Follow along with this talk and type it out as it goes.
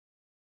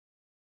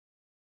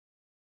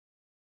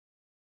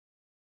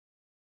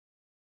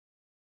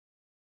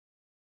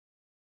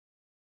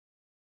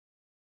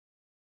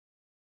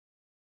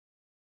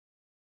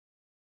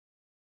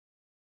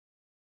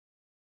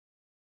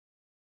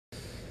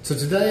So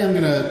today I'm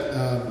going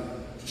to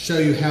show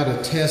you how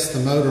to test the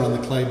motor on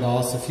the Clay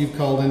Boss. If you've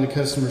called into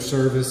customer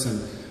service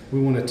and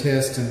we want to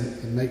test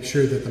and make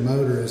sure that the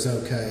motor is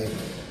okay,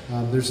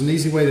 there's an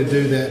easy way to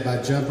do that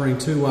by jumpering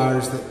two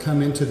wires that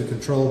come into the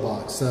control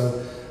box.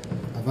 So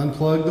I've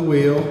unplugged the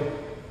wheel,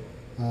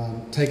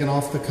 taken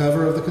off the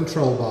cover of the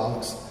control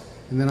box,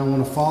 and then I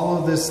want to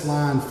follow this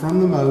line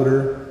from the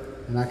motor,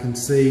 and I can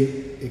see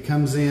it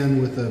comes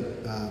in with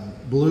a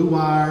blue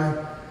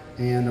wire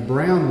and a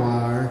brown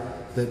wire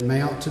that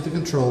mount to the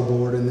control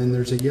board, and then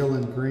there's a yellow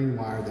and green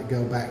wire that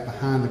go back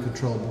behind the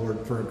control board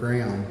for a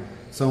ground.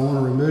 So I want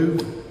to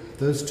remove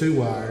those two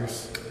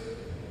wires,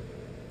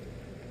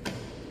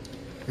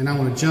 and I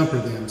want to jumper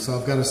them. So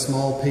I've got a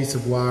small piece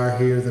of wire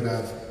here that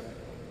I've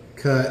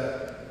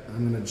cut.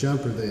 I'm going to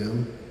jumper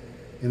them,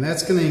 and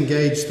that's going to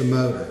engage the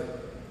motor.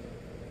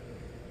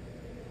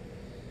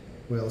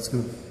 Well, it's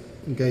going to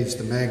engage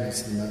the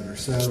magnets of the motor.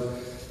 So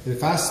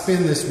if I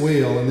spin this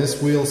wheel, and this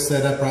wheel's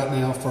set up right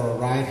now for a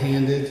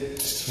right-handed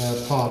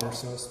potter,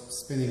 so it's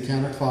spinning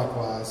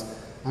counterclockwise,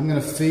 I'm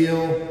going to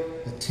feel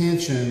the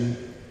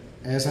tension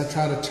as I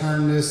try to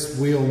turn this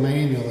wheel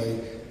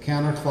manually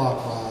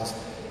counterclockwise.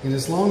 And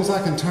as long as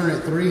I can turn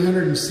it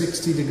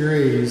 360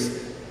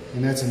 degrees,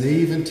 and that's an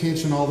even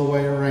tension all the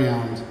way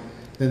around,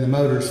 then the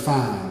motor's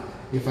fine.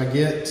 If I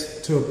get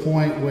to a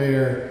point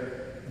where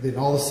then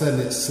all of a sudden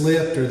it's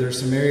slipped, or there's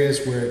some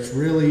areas where it's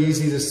really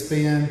easy to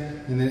spin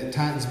and then it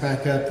tightens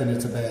back up, then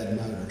it's a bad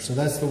motor. So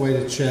that's the way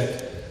to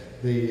check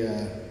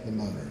the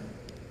motor.